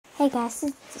Hey guys,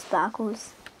 this is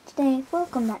Sparkles. Today,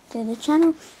 welcome back to the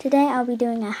channel. Today I'll be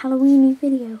doing a Halloween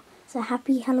video. So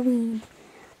happy Halloween.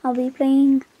 I'll be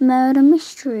playing Murder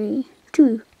Mystery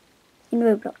 2 in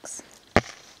Roblox.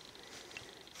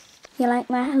 You like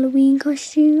my Halloween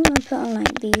costume? I put on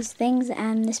like these things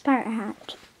and this parrot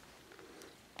hat.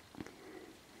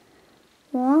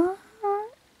 What?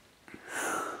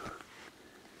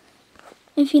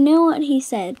 If you know what he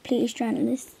said, please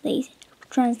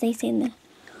translate in the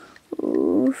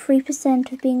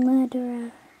 3% of being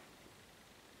murderer.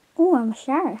 Oh, I'm a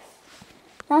sheriff.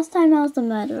 Last time I was the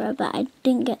murderer, but I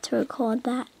didn't get to record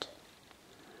that.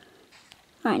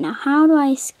 Right, now how do I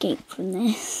escape from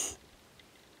this?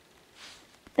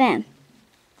 Bam.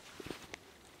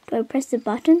 Do I press the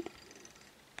button?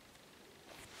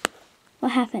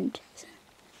 What happened?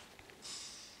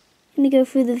 I'm gonna go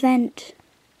through the vent.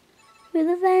 Through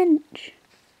the vent.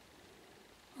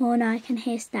 Oh no, I can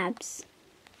hear stabs.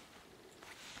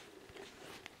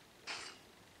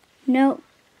 Nope,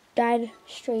 died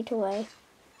straight away.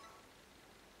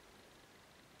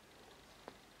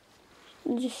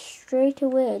 Just straight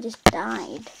away, just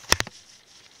died.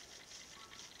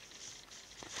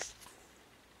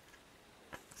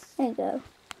 There you go.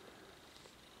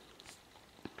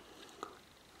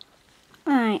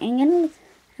 Alright, I'm gonna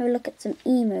have a look at some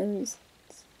emos.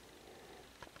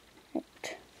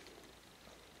 Right.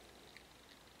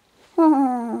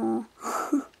 Oh.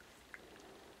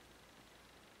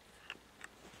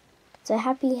 So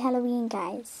happy Halloween,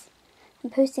 guys.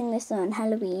 I'm posting this on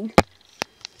Halloween.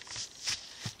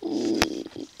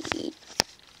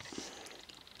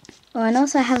 Oh, and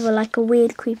also I have a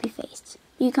weird creepy face.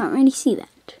 You can't really see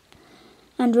that.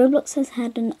 And Roblox has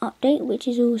had an update which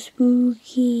is all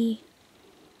spooky.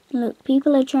 Look,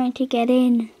 people are trying to get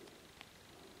in.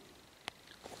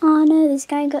 Oh no, this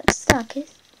guy got stuck.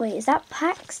 Wait, is that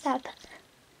Paxstabber?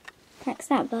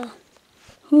 Paxstabber.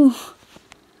 Ooh.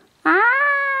 Ah!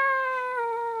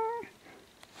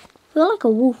 I feel like a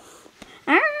wolf.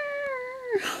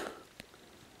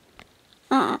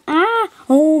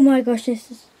 Oh my gosh,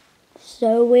 this is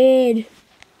so weird.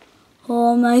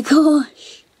 Oh my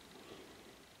gosh.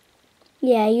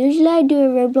 Yeah, usually I do a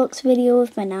Roblox video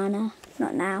with Banana.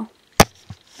 Not now.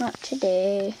 Not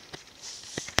today.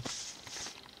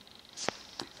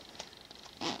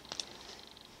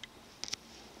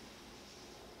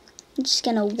 I'm just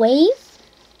gonna wave.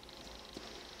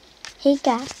 Hey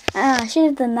guys. I should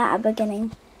have done that at the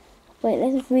beginning. Wait,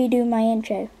 let's redo my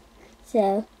intro.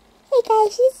 So, hey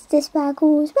guys, this is the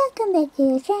Sparkles. Welcome back to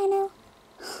the channel.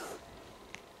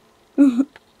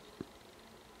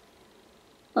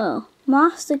 Oh,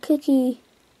 Master Cookie.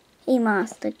 Hey,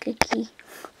 Master Cookie.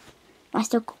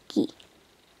 Master Cookie.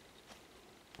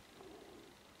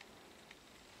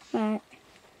 Alright.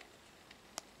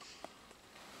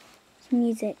 Some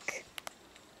music.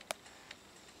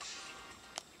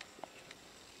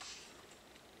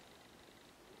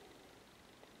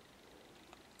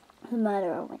 The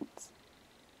murderer wins.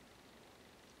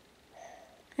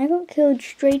 I got killed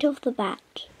straight off the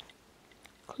bat.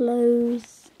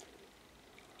 Close.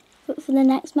 Look for the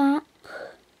next map.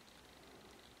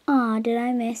 Ah, did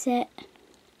I miss it?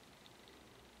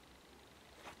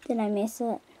 Did I miss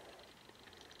it?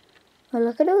 Oh,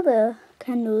 look at all the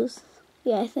candles.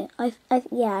 Yeah,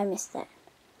 I missed it.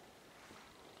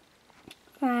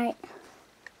 Right.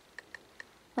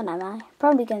 What am I?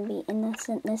 Probably going to be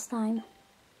innocent this time.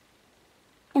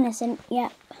 Innocent,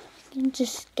 yep.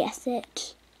 Just guess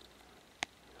it.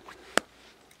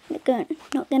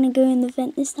 Not gonna go in the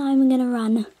vent this time. I'm gonna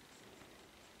run.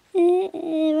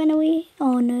 Run away.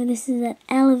 Oh no, this is an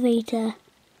elevator.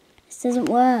 This doesn't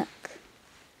work.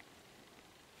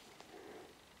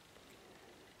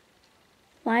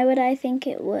 Why would I think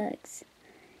it works?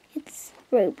 It's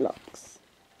Roblox.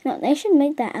 No, they should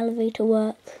make that elevator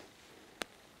work.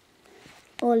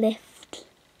 Or lift.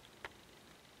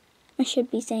 I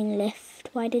should be saying lift.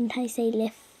 Why didn't I say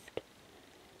lift?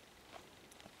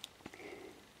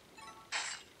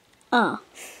 Ah.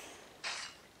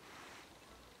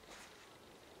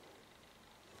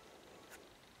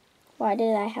 Why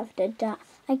did I have to die?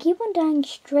 I keep on dying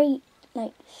straight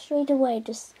away.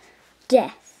 Just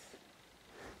death.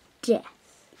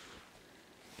 Death.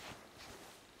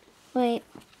 Wait.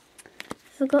 I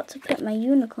forgot to put my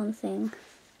unicorn thing.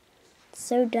 It's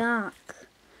so dark.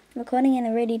 I'm recording in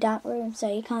a really dark room,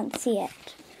 so you can't see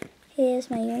it.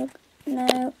 Here's my unicorn.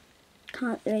 No,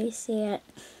 can't really see it.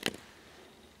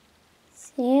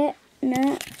 See it?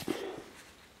 No.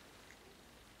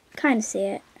 Kind of see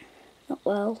it. Not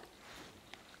well.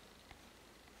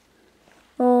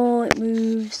 Oh, it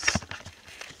moves.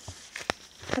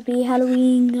 Happy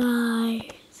Halloween,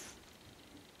 guys.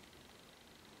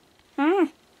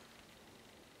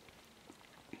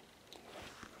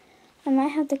 might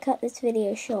have to cut this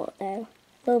video short though.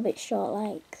 A little bit short,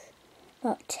 like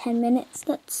about 10 minutes,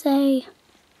 let's say.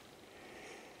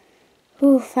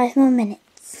 Ooh, 5 more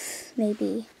minutes,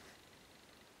 maybe.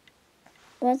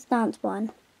 What's dance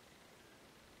one?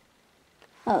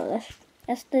 Oh,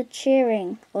 that's the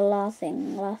cheering or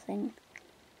laughing.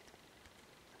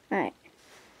 Right.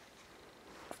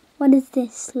 What is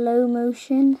this? Slow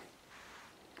motion?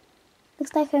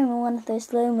 Looks like I'm in one of those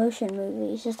slow motion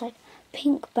movies, just like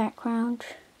pink background.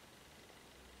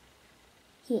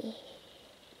 Yeah.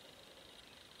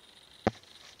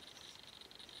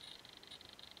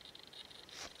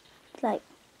 Like,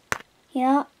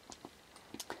 yeah.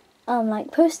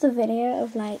 Like post a video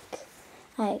of like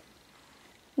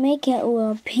make it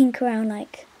all pink around,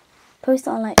 like post it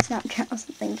on like Snapchat or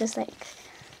something, just like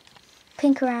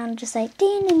pink around, just like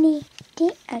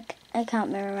I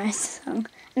can't memorize the song,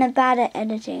 and I'm bad at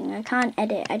editing. I can't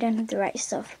edit. I don't have the right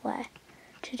software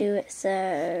to do it.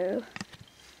 So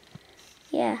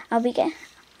yeah,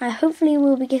 I hopefully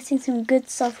will be getting some good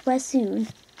software soon.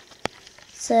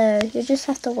 So you'll just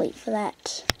have to wait for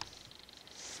that.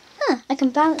 I can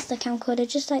balance the camcorder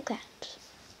just like that.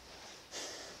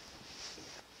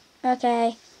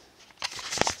 Okay.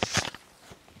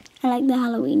 I like the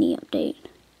Halloweeny update.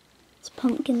 It's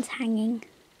pumpkins hanging.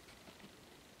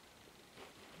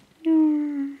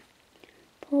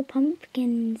 Poor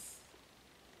pumpkins.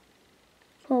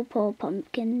 Poor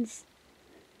pumpkins.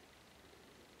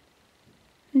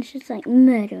 And it's just like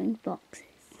murdering boxes.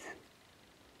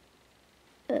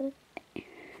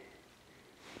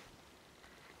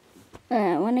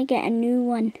 I want to get a new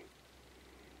one.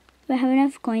 Do I have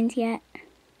enough coins yet?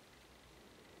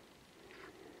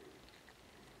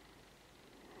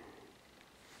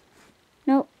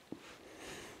 Nope.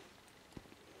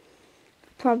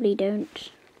 Probably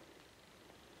don't.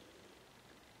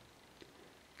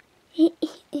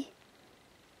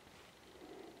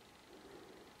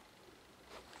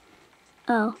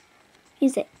 Oh,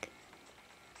 music.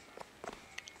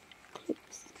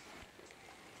 Oops.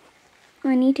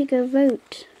 I need to go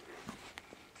vote.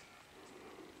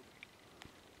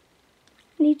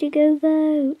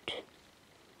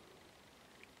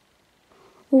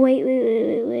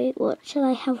 Wait. What shall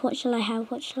I have?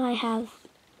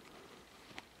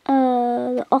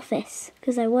 The office,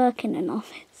 because I work in an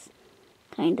office,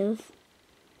 kind of.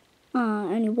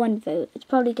 Only one vote. It's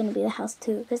probably going to be the house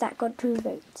too, because that got 2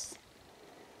 votes.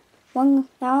 That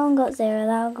one got 0,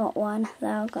 that one got 1,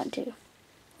 that one got 2.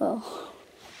 Whoa.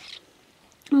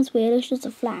 That's weird, it's just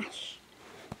a flash.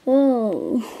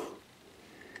 Whoa.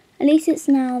 At least it's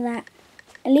now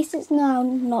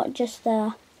not just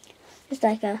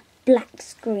like a black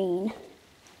screen.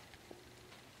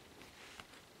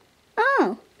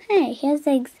 Oh, hey, he has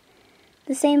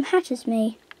the same hat as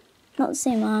me. Not the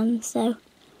same arms, so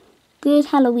good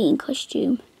Halloween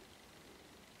costume.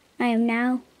 I am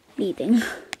now leaving.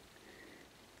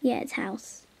 Yeah, it's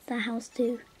house. It's that house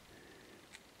too.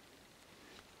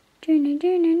 Dinner.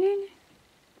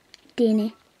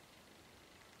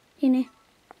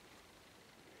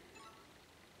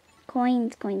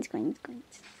 Coins.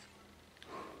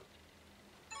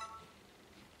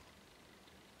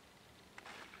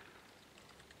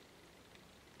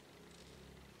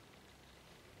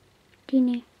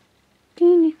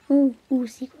 Dinner. Oh,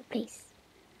 secret place.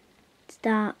 It's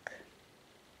dark.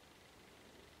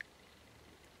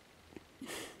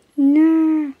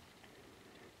 No.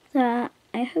 So,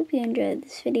 I hope you enjoyed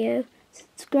this video.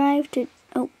 Subscribe to...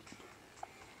 Oh.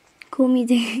 Cool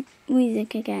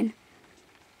music again.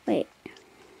 Wait.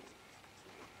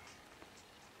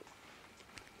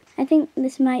 I think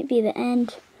this might be the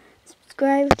end.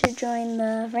 Subscribe to join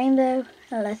the rainbow.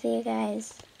 I love you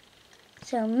guys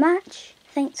so much.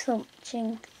 Thanks for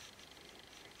watching.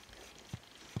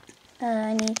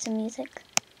 I need some music.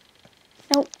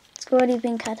 Nope, it's already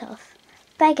been cut off.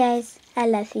 Bye guys, I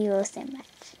love you all so much.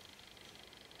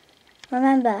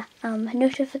 Remember,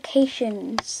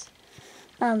 notifications,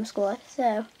 squad,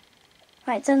 so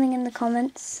write something in the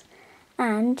comments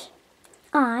and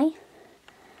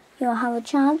you'll have a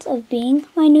chance of being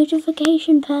my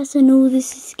notification person. Oh,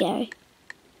 this is scary.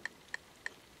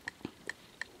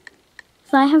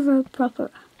 If I have a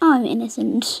proper... Oh, I'm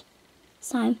innocent. This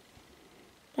time.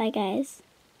 Bye, guys.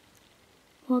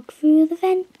 Walk through the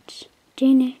vent.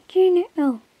 Dinner.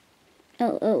 Oh.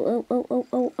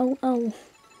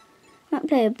 Might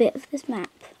play a bit of this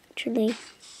map, actually.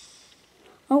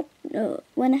 Oh, no.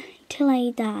 Till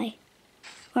I die.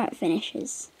 Or it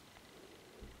finishes.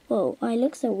 Whoa, I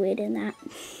look so weird in that.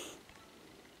 I'm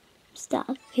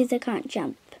stuck because I can't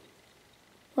jump.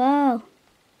 Wow.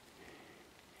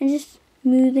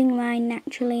 moving mine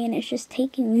naturally and it's just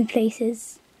taking me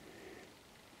places.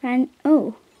 And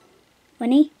oh,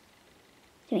 money?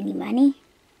 Is there any money?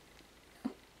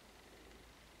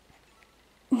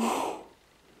 Oh.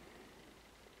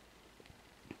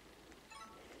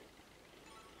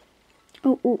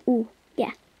 Oh,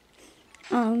 yeah.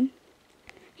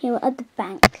 Here we're at the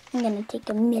bank. I'm gonna take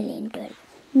 £1 million,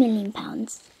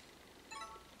 £1,000,000,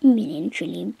 million,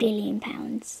 trillion, billion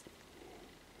pounds.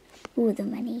 All the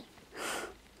money.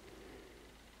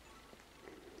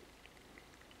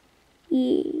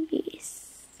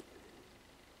 Yes.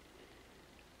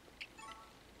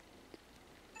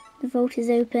 The vault is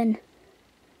open.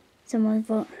 Someone.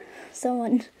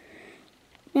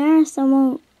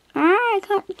 I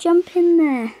can't jump in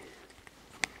there. I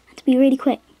have to be really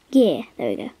quick. Yeah, there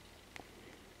we go.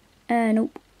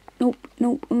 Nope.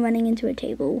 I'm running into a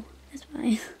table. That's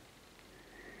fine.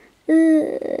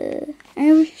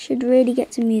 I should really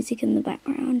get some music in the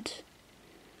background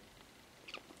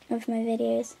of my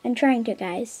videos. I'm trying to,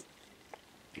 guys.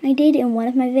 I did in one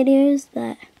of my videos,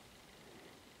 but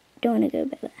don't want to go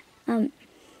back there.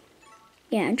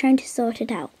 Yeah, I'm trying to sort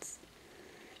it out.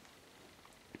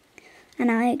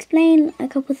 And I'll explain a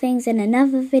couple things in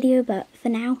another video, but for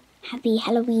now, happy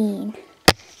Halloween.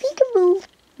 Peekaboo.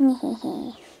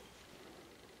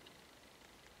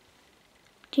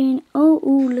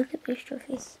 Look at those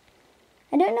trophies.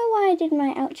 I don't know why I did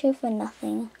my outro for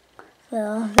nothing for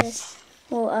all this.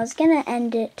 Well, I was gonna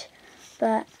end it,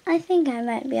 but I think I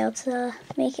might be able to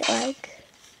make it like,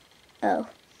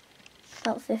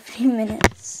 about 15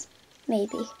 minutes,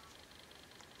 maybe.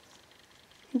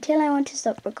 Until I want to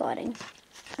stop recording.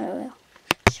 I will.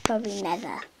 It's probably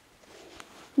never.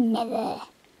 Never.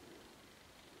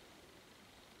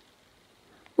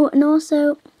 Oh, and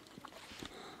also,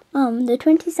 the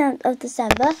 27th of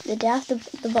December, the day after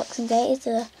the Boxing Day, is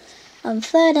the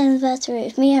 3rd anniversary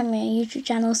of me and my YouTube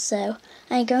channel, so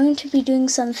I'm going to be doing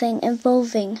something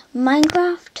involving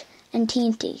Minecraft and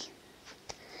TNT.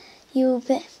 You'll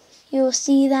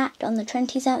see that on the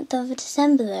 27th of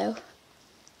December, though.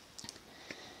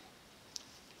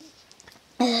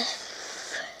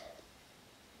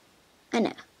 I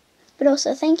know. But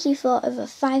also, thank you for over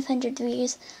 500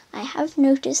 views. I have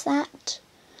noticed that.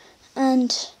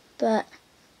 But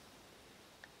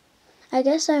I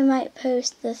guess I might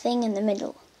post the thing in the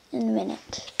middle in a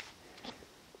minute.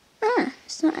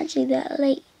 It's not actually that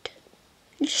late.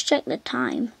 Just check the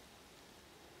time.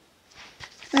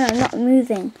 No, I'm not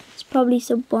moving. It's probably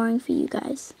so boring for you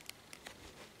guys.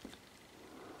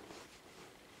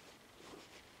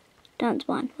 Dance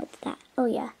 1. What's that? Oh,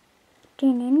 yeah.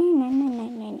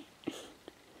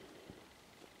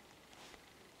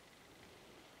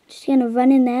 Just gonna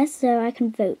run in there so I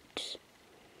can vote.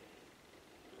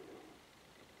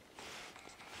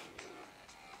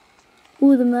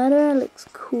 Ooh, the murderer looks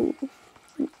cool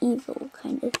and evil,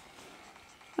 kind of.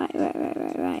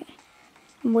 Right.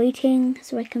 I'm waiting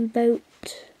so I can vote.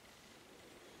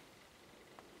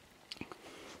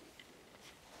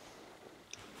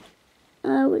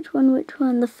 Which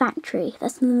one? The factory.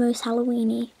 That's the most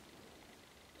Halloweeny.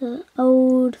 The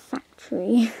old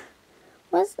factory.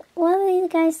 What are these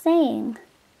guys saying?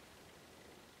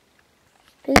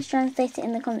 Please translate it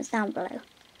in the comments down below.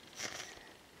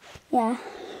 Yeah.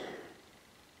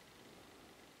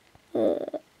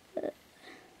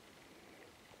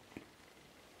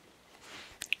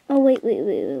 Oh, wait.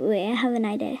 I have an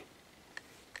idea.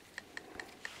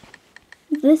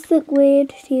 Does this look weird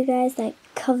to you guys? Like,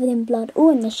 covered in blood. Oh,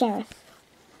 and the sheriff.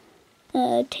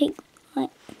 Take,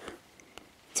 like,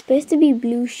 it's supposed to be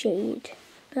blue shade,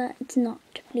 but it's not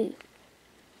blue.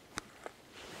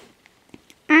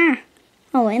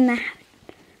 Oh, we're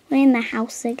in the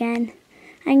house again.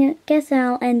 I guess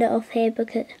I'll end it off here but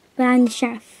I'm the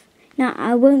sheriff. No,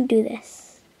 I won't do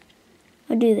this.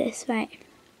 I'll do this, right.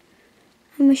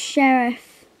 I'm a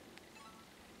sheriff.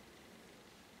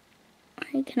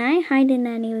 Right, can I hide in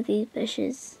any of these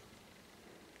bushes?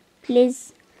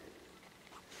 Please.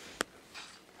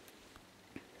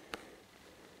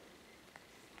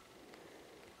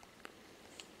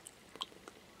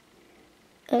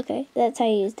 Okay, that's how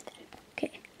you use the gun.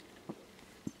 Okay.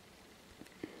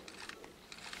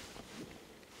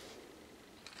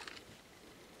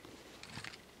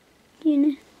 You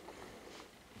know.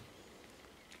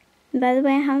 By the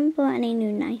way, I haven't bought any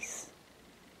new knives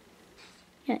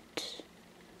yet.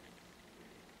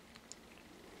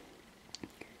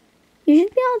 You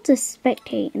should be able to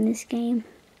spectate in this game.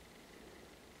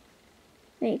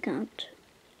 But you can't.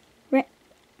 Right.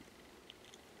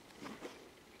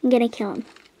 I'm gonna kill him.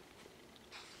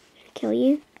 Kill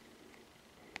you.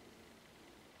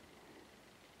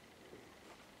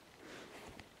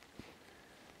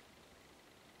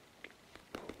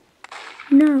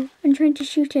 no, I'm trying to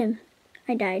shoot him.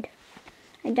 I died.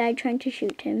 I died trying to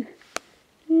shoot him.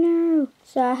 No.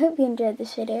 So I hope you enjoyed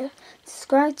this video.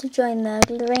 Subscribe to join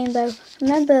the rainbow.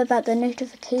 Remember about the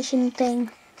notification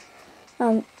thing.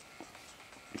 Oh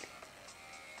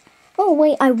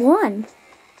wait, I won.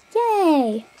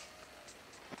 Yay.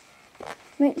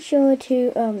 Make sure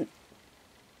to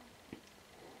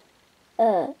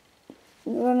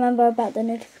remember about the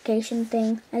notification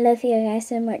thing. I love you guys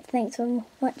so much. Thanks for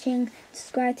watching.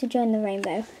 Subscribe to join the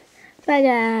rainbow. Bye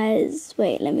guys.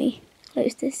 Wait, let me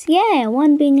close this. Yeah,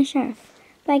 one being a sheriff.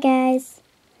 Bye guys.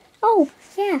 Oh,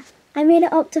 yeah. I made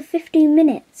it up to 15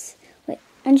 minutes. Wait,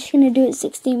 I'm just going to do it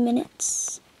 16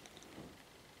 minutes.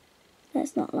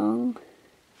 That's not long.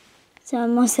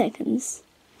 7 more seconds.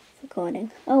 Recording.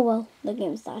 Oh well, the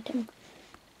game's starting.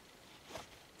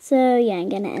 So yeah, I'm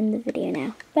going to end the video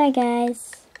now. Bye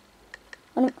guys.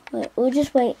 Wait, we'll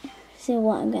just wait. See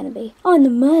what I'm going to be. Oh, I'm the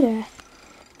murderer.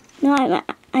 No,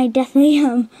 I definitely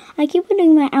am. I keep on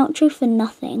doing my outro for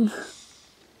nothing.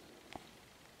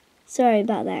 Sorry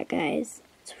about that, guys.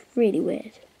 It's really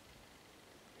weird.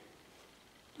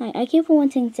 I keep on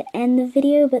wanting to end the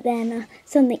video, but then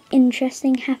something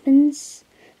interesting happens,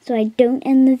 so I don't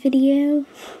end the video.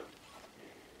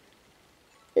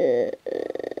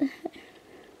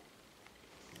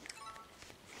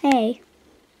 Hey,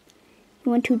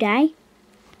 you want to die?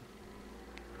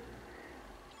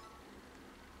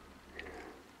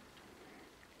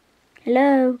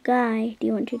 Hello, guy, do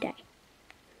you want to die?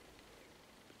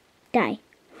 Die.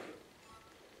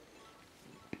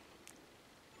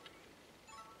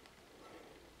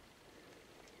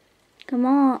 Come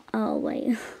on. Oh,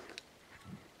 wait.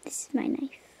 This is my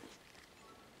knife.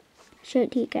 I'll show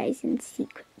it to you guys in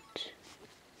secret.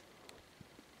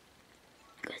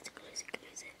 Close it, close it,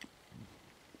 close it.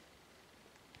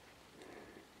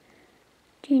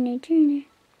 Journey, journey.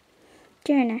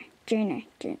 Journey, journey,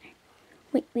 journey.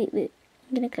 Wait.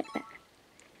 I'm gonna click that.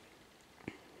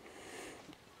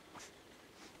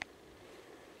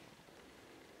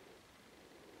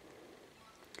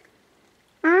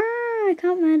 I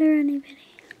can't murder anybody.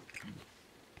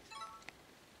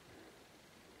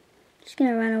 Just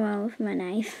gonna run around with my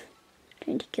knife,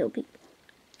 trying to kill people.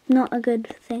 Not a good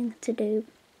thing to do.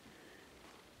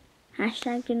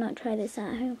 Hashtag do not try this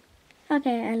at home.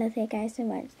 Okay, I love you guys so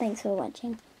much. Thanks for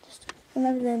watching. Just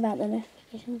remember about the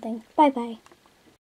notification thing. Bye bye.